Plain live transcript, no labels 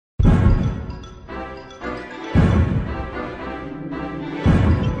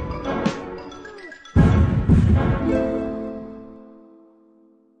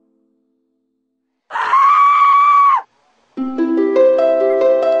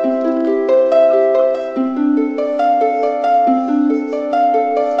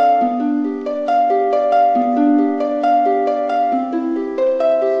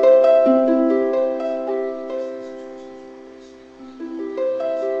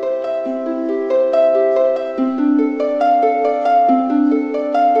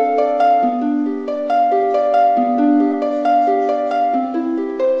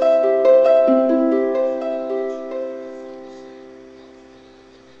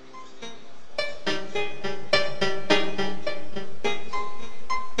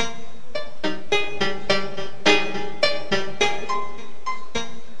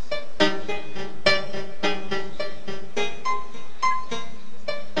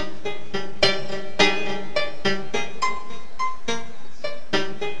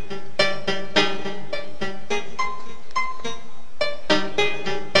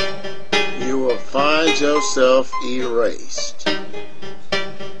yourself erased.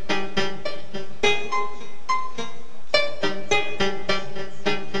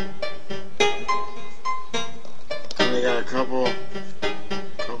 And they got a couple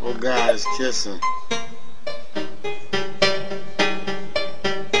guys kissing.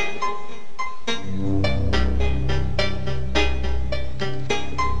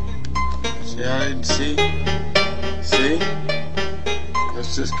 See, I didn't see. See?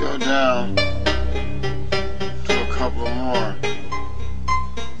 Let's just go down to a couple more.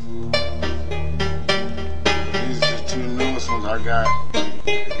 These are the two newest ones I got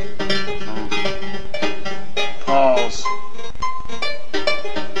from Paul's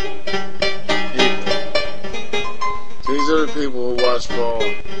people. These are the people who watch Paul.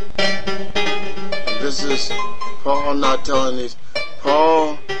 This is Paul not telling these.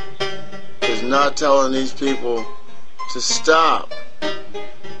 Paul is not telling these people to stop.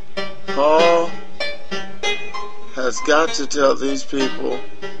 Paul has got to tell these people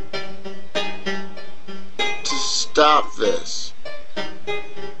to stop this.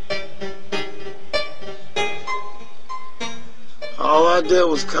 All I did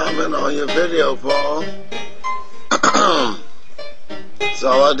was comment on your video, Paul. That's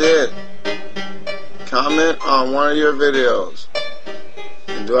all I did. Comment on one of your videos.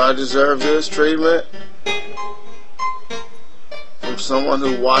 And do I deserve this treatment from someone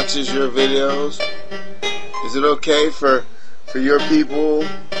who watches your videos? Is it okay for your people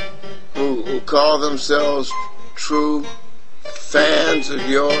who call themselves true fans of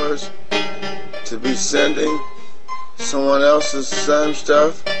yours to be sending someone else's same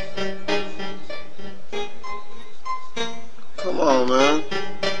stuff? Come on, man.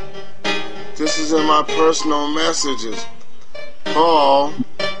 This is in my personal messages. Paul,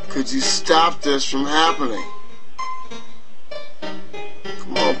 could you stop this from happening?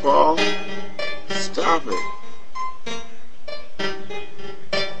 Come on, Paul. Stop it.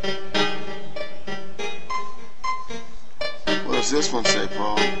 What does this one say,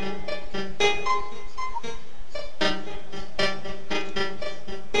 Paul?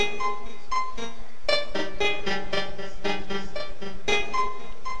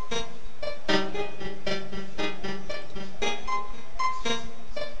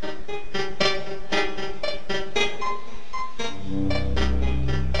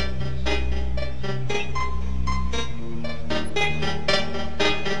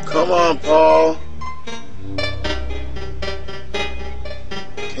 Come on, Paul.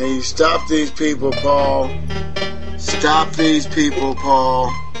 Can you stop these people, Paul? Stop these people,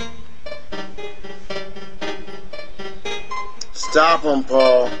 Paul. Stop them,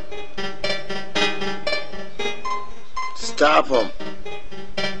 Paul. Stop them.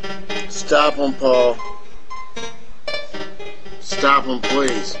 Stop them, Paul. Stop them,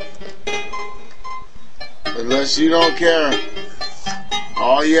 please. Unless you don't care,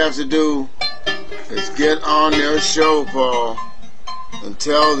 all you have to do is get on their show, Paul, and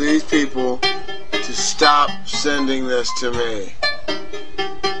tell these people to stop sending this to me.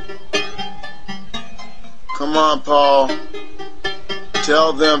 Come on, Paul.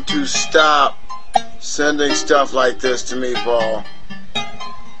 Tell them to stop sending stuff like this to me, Paul.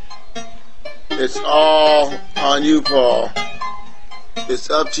 It's all on you, Paul.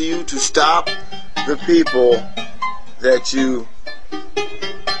 It's up to you to stop the people that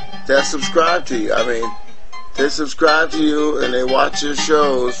subscribe to you. I mean, they subscribe to you and they watch your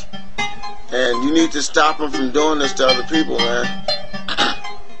shows, and you need to stop them from doing this to other people, man.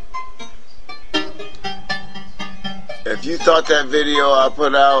 If you thought that video I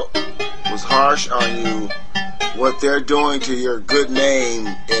put out was harsh on you, what they're doing to your good name,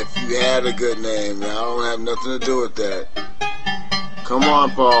 if you had a good name, I don't have nothing to do with that. Come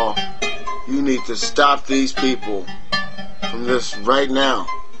on, Paul. You need to stop these people from this right now.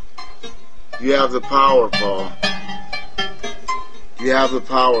 You have the power, Paul. You have the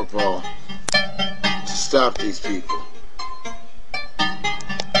power, Paul, to stop these people.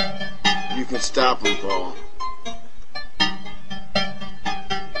 You can stop them, Paul.